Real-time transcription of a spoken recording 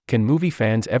Can movie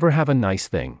fans ever have a nice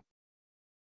thing?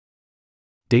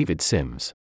 David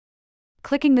Sims.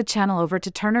 Clicking the channel over to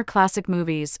Turner Classic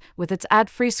Movies, with its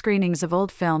ad-free screenings of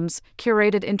old films,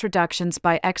 curated introductions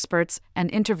by experts, and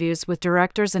interviews with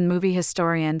directors and movie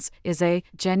historians, is a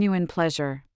genuine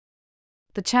pleasure.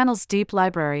 The channel's deep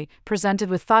library, presented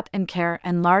with thought and care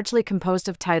and largely composed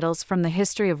of titles from the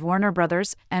history of Warner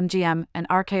Brothers, MGM, and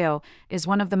RKO, is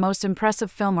one of the most impressive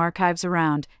film archives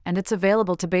around, and it's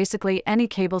available to basically any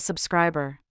cable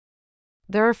subscriber.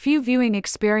 There are few viewing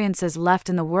experiences left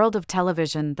in the world of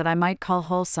television that I might call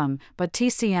wholesome, but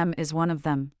TCM is one of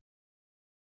them.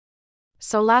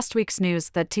 So last week's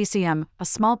news that TCM, a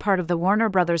small part of the Warner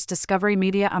Brothers Discovery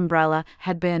Media umbrella,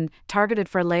 had been targeted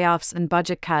for layoffs and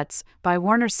budget cuts by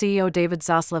Warner CEO David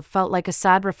Zaslav felt like a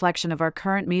sad reflection of our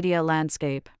current media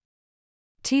landscape.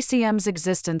 TCM's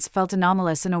existence felt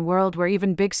anomalous in a world where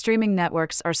even big streaming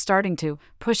networks are starting to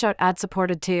push out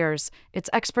ad-supported tiers. Its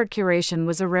expert curation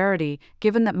was a rarity,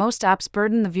 given that most apps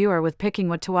burden the viewer with picking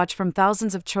what to watch from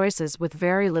thousands of choices with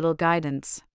very little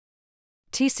guidance.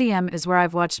 TCM is where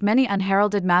I've watched many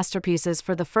unheralded masterpieces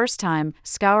for the first time,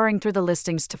 scouring through the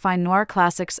listings to find noir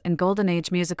classics and golden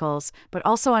age musicals, but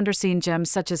also underseen gems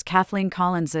such as Kathleen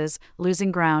Collins's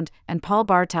Losing Ground and Paul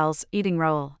Bartel's Eating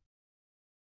Roll.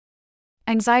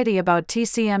 Anxiety about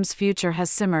TCM's future has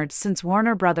simmered since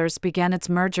Warner Brothers began its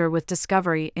merger with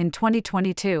Discovery in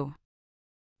 2022.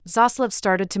 Zaslav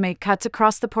started to make cuts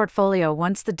across the portfolio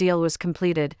once the deal was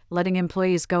completed, letting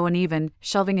employees go and even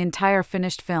shelving entire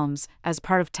finished films as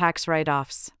part of tax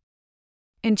write-offs.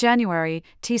 In January,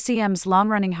 TCM's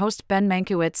long-running host Ben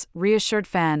Mankiewicz reassured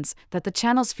fans that the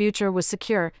channel's future was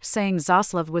secure, saying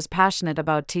Zaslav was passionate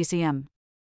about TCM.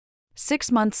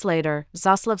 6 months later,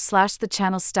 Zaslav slashed the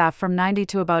channel's staff from 90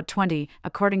 to about 20,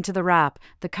 according to The Wrap.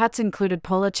 The cuts included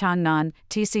Pola Changnan,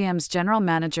 TCM's general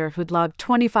manager who'd logged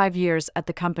 25 years at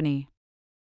the company.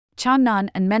 Changnan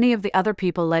and many of the other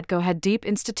people let go had deep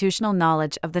institutional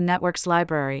knowledge of the network's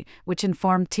library, which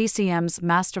informed TCM's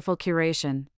masterful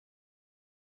curation.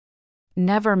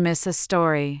 Never miss a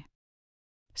story.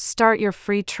 Start your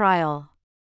free trial.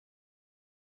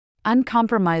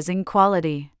 Uncompromising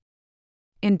quality.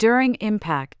 Enduring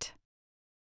impact.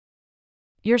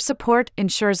 Your support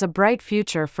ensures a bright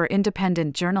future for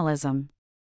independent journalism.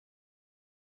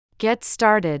 Get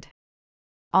started.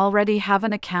 Already have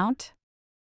an account?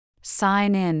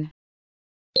 Sign in.